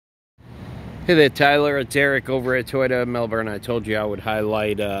Hey there, Tyler. It's Eric over at Toyota of Melbourne. I told you I would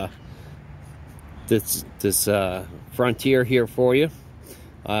highlight this Frontier here for you.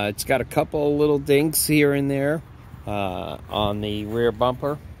 It's got a couple little dinks here and there on the rear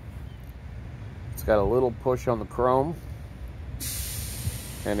bumper. It's got a little push on the chrome.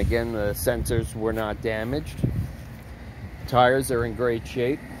 And again, the sensors were not damaged. Tires are in great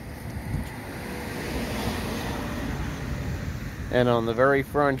shape. And on the very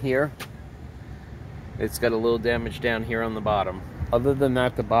front here, it's got a little damage down here on the bottom. Other than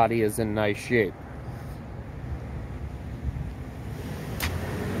that, the body is in nice shape.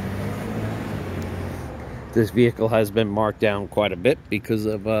 This vehicle has been marked down quite a bit because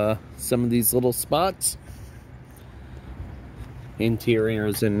of some of these little spots. Interior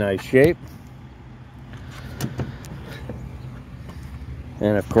is in nice shape.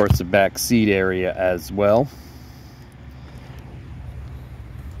 And of course the back seat area as well.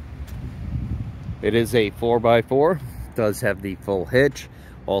 It is a 4x4, does have the full hitch,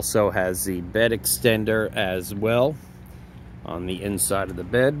 also has the bed extender as well on the inside of the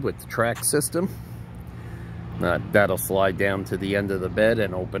bed with the track system. That'll slide down to the end of the bed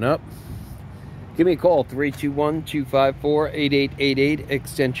and open up. Give me a call, 321-254-8888,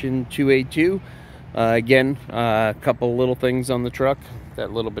 extension 282. Again, a couple little things on the truck,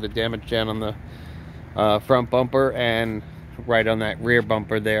 that little bit of damage down on the front bumper and right on that rear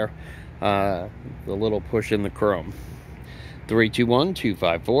bumper there. The little push in the chrome.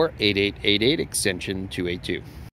 321-254-8888, extension 282.